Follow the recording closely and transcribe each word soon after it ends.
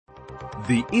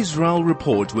The Israel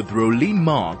Report with Rolene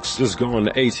Marks. Just gone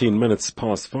 18 minutes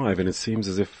past 5, and it seems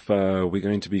as if we're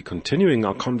going to be continuing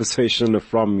our conversation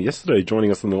from yesterday. Joining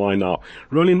us on the line now,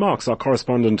 Rolene Marks, our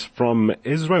correspondent from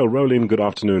Israel. Rolene, good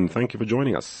afternoon. Thank you for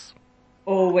joining us.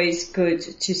 Always good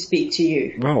to speak to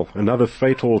you. Well, another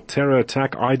fatal terror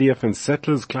attack, IDF and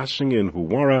settlers clashing in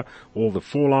Huwara, all the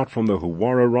fallout from the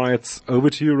Huwara riots.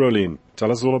 Over to you, Rolene.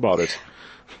 Tell us all about it.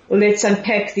 Well, let's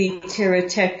unpack the terror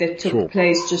attack that took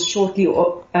place just shortly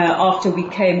after we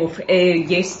came off air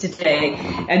yesterday.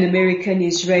 An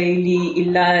American-Israeli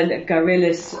Ilan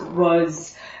Garelis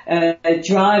was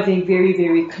driving very,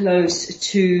 very close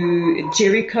to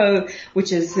Jericho,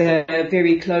 which is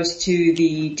very close to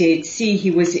the Dead Sea.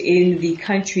 He was in the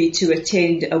country to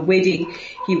attend a wedding.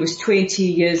 He was 20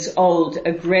 years old,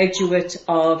 a graduate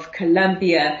of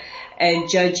Columbia. And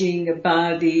judging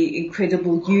by the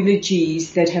incredible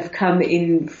eulogies that have come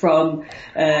in from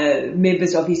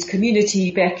members of his community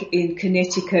back in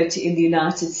Connecticut in the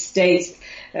United States,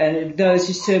 those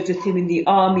who served with him in the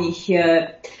army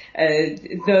here,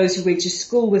 those who went to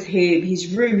school with him,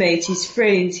 his roommate, his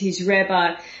friends, his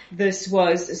rabbi. This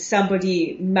was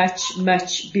somebody much,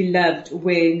 much beloved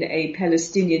when a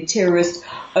Palestinian terrorist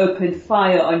opened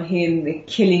fire on him,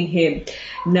 killing him.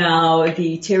 Now,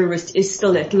 the terrorist is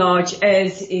still at large,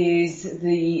 as is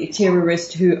the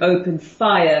terrorist who opened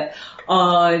fire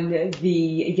on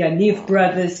the Yaniv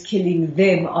brothers, killing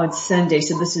them on Sunday.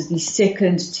 So this is the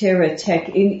second terror attack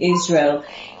in Israel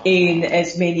in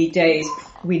as many days.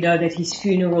 We know that his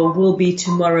funeral will be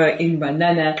tomorrow in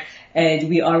Ra'anana, and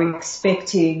we are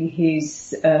expecting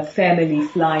his family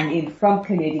flying in from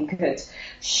Connecticut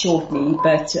shortly.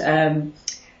 But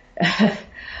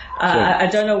I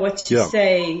don't know what to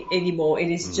say anymore. It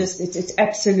is just, it's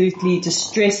absolutely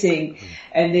distressing.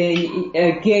 And then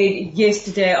again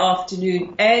yesterday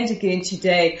afternoon and again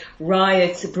today,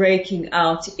 riots breaking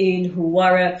out in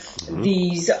Huwara.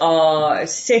 These are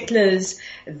settlers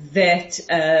that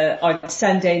on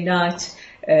Sunday night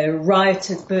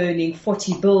rioted, burning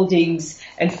 40 buildings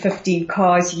and 15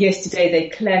 cars. Yesterday they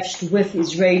clashed with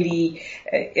Israeli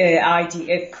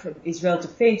IDF, Israel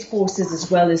Defense Forces,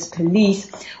 as well as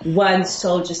police. One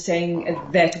soldier saying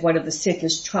that one of the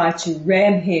settlers tried to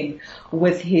ram him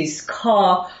with his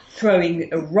car, throwing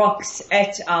rocks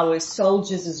at our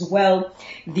soldiers as well.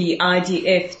 The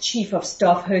IDF Chief of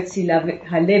Staff, Herzi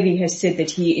Halevi, has said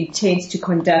that he intends to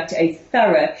conduct a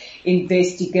thorough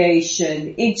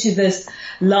investigation into this.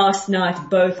 Last night,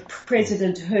 both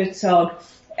President Herzog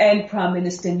and Prime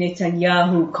Minister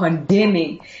Netanyahu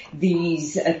condemning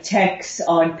these attacks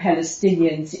on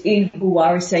Palestinians in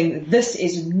Huwara, saying that this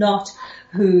is not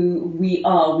who we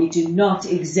are. We do not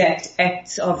exact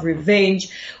acts of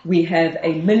revenge. We have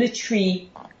a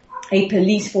military, a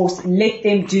police force. Let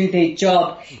them do their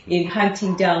job in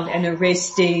hunting down and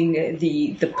arresting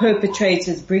the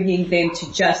perpetrators, bringing them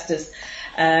to justice.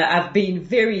 I've been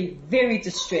very, very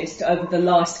distressed over the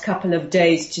last couple of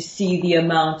days to see the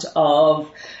amount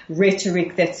of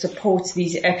rhetoric that supports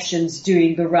these actions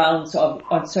doing the rounds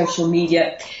on social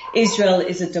media. Israel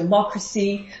is a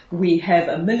democracy. We have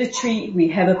a military. We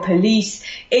have a police.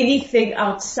 Anything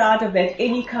outside of that,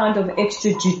 any kind of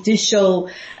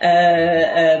extrajudicial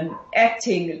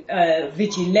acting,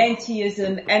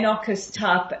 vigilantism, anarchist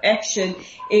type action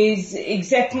is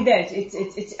exactly that.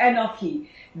 It's anarchy.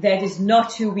 That is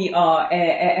not who we are,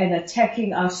 and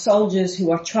attacking our soldiers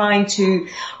who are trying to,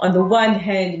 on the one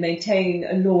hand, maintain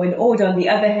a law and order, on the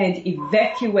other hand,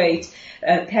 evacuate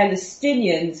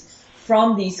Palestinians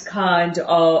from these kind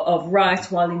of riots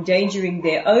while endangering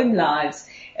their own lives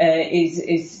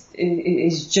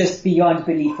is just beyond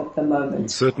belief at the moment.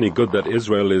 It's certainly good that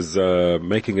Israel is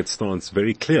making its stance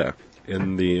very clear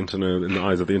in the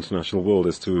eyes of the international world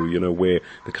as to, where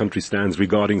the country stands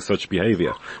regarding such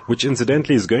behavior, which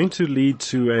incidentally is going to lead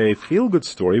to a feel-good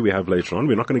story we have later on.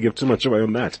 We're not going to give too much away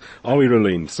on that, are we,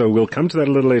 Rolene? So we'll come to that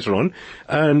a little later on.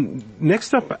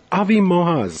 Next up, Avi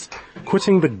Mohaz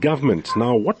quitting the government.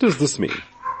 Now, what does this mean?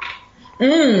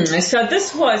 So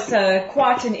this was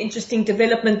quite an interesting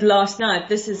development last night.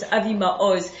 This is Avi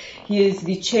Maoz. He is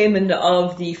the chairman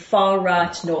of the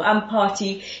far-right Noam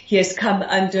party. He has come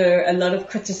under a lot of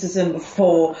criticism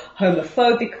for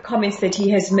homophobic comments that he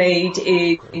has made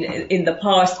in the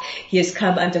past. He has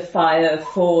come under fire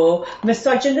for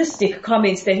misogynistic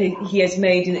comments that he has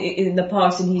made in the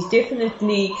past, and he's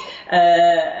definitely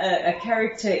a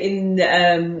character in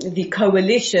the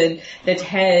coalition that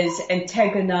has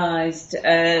antagonized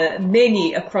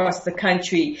many across the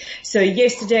country. So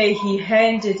yesterday he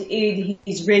handed in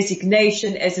his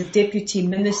resignation as a deputy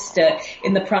minister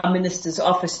in the Prime Minister's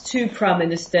office to Prime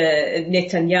Minister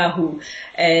Netanyahu.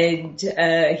 And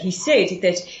he said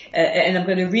that, and I'm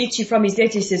going to read you from his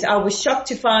letter, he says, "I was shocked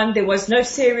to find there was no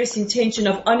serious intention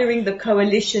of honoring the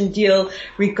coalition deal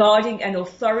regarding an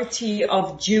authority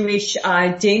of Jewish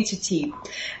identity."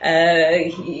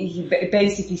 He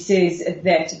basically says that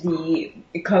that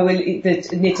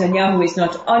Netanyahu is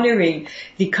not honoring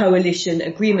the coalition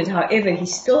agreement. However, he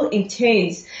still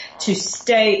intends to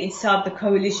stay inside the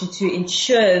coalition to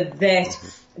ensure that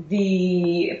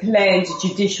the planned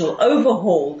judicial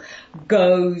overhaul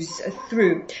goes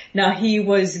through. Now, he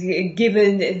was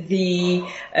given the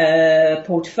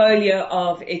portfolio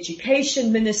of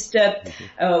education minister,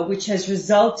 which has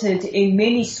resulted in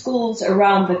many schools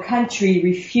around the country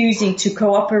refusing to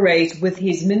cooperate with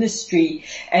his ministry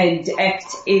and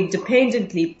act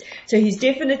independently. So he's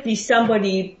definitely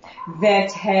somebody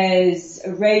that has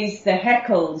raised the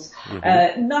hackles,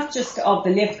 not just of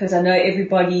the left, because I know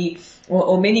everybody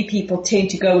or many people tend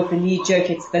to go with the knee-jerk,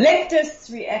 it's the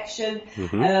leftists' reaction,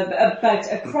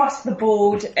 but across the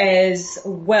board as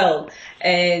well.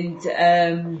 And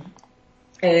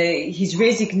his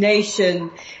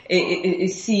resignation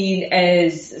is seen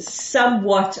as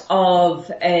somewhat of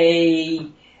a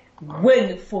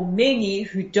win for many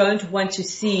who don't want to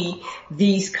see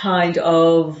these kind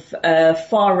of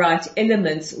far-right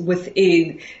elements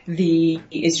within the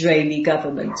Israeli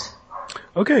government.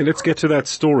 Okay, let's get to that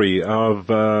story of,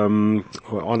 on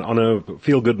a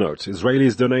feel-good note.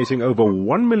 Israelis donating over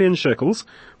 1 million shekels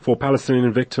for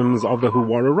Palestinian victims of the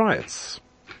Huwara riots.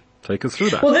 Take us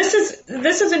through that. Well, this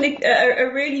is a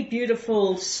really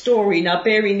beautiful story. Now,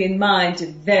 bearing in mind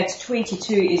that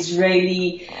 22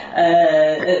 Israeli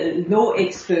law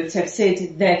experts have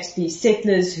said that the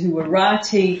settlers who were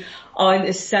rioting on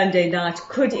a Sunday night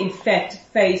could in fact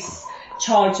face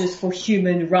charges for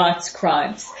human rights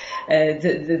crimes.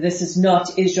 This is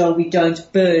not Israel. We don't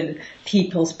burn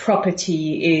people's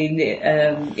property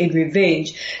in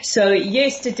revenge. So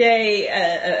yesterday,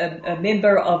 a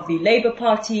member of the Labour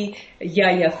Party,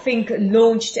 Yahya Fink,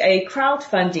 launched a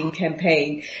crowdfunding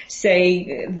campaign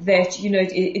saying that,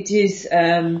 it is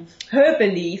her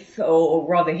belief, or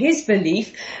rather his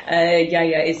belief,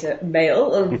 Yahya is a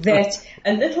male, that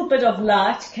a little bit of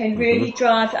light can really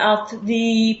drive out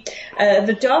the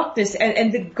darkness,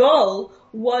 and the goal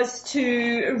was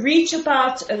to reach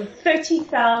about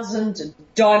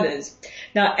 $30,000.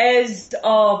 Now, as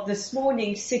of this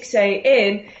morning, 6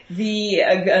 a.m., the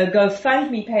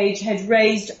GoFundMe page had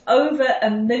raised over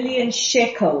 1 million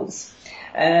shekels.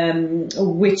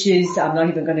 Which is, I'm not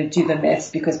even going to do the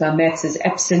maths because my maths is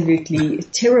absolutely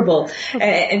terrible,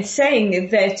 and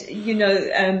saying that,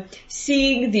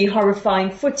 seeing the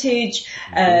horrifying footage,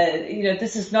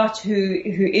 this is not who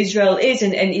Israel is,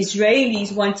 and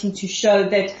Israelis wanting to show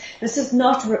that this is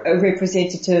not a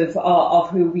representative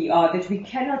of who we are, that we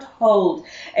cannot hold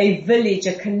a village,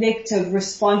 a collective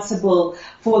responsible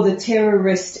for the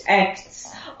terrorist acts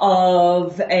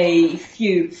of a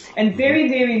few. And very,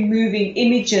 very moving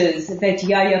images that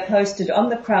Yahya posted on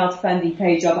the crowdfunding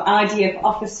page of IDF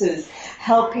officers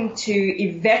helping to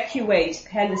evacuate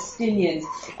Palestinians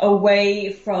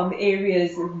away from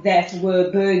areas that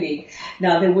were burning.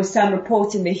 Now, there was some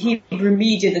reports in the Hebrew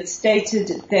media that stated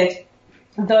that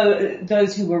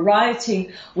those who were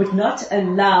rioting would not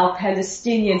allow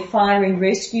Palestinian fire and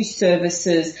rescue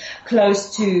services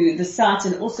close to the site,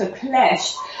 and also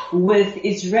clashed with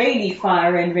Israeli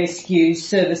fire and rescue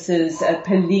services,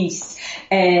 police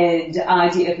and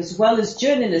IDF, as well as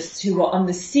journalists who were on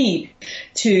the scene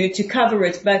to cover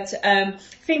it. But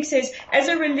Fink says, as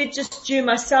a religious Jew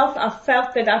myself, I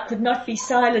felt that I could not be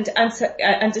silent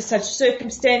under such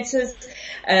circumstances.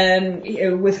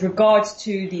 With regards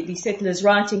to the settlers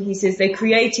writing, he says they're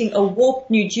creating a warped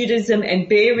new Judaism and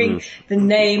bearing the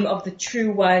name of the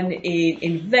true one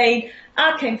in vain.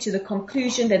 I came to the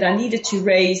conclusion that I needed to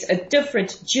raise a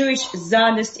different Jewish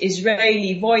Zionist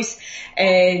Israeli voice,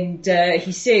 and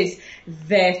he says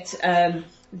that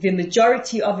the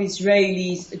majority of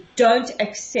Israelis don't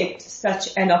accept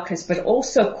such anarchists, but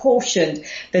also cautioned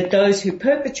that those who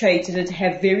perpetrated it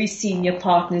have very senior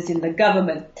partners in the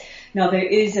government. Now, there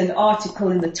is an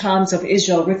article in the Times of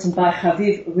Israel written by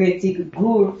Haviv Retig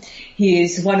Gur. He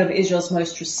is one of Israel's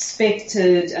most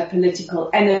respected political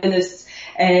analysts,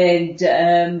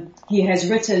 And he has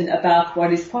written about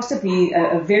what is possibly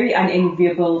a very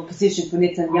unenviable position for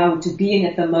Netanyahu to be in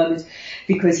at the moment,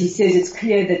 because he says it's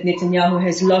clear that Netanyahu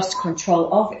has lost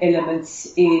control of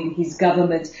elements in his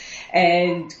government,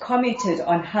 and commented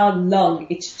on how long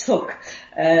it took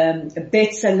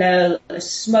Bezalel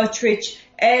Smotrich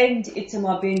and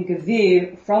Itamar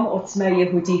Ben-Gvir from Otzma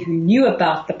Yehudi, who knew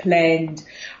about the planned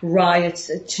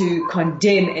riots, to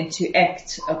condemn and to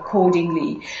act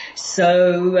accordingly.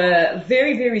 So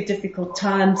very, very difficult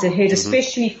times ahead,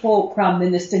 especially for Prime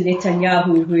Minister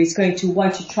Netanyahu, who is going to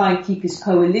want to try and keep his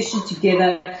coalition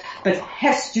together, but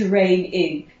has to rein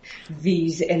in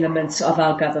these elements of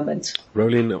our government.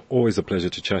 Rolene, always a pleasure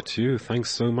to chat to you.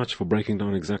 Thanks so much for breaking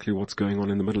down exactly what's going on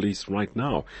in the Middle East right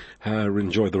now.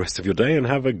 Enjoy the rest of your day and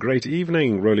have a great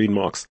evening, Rolene Marks.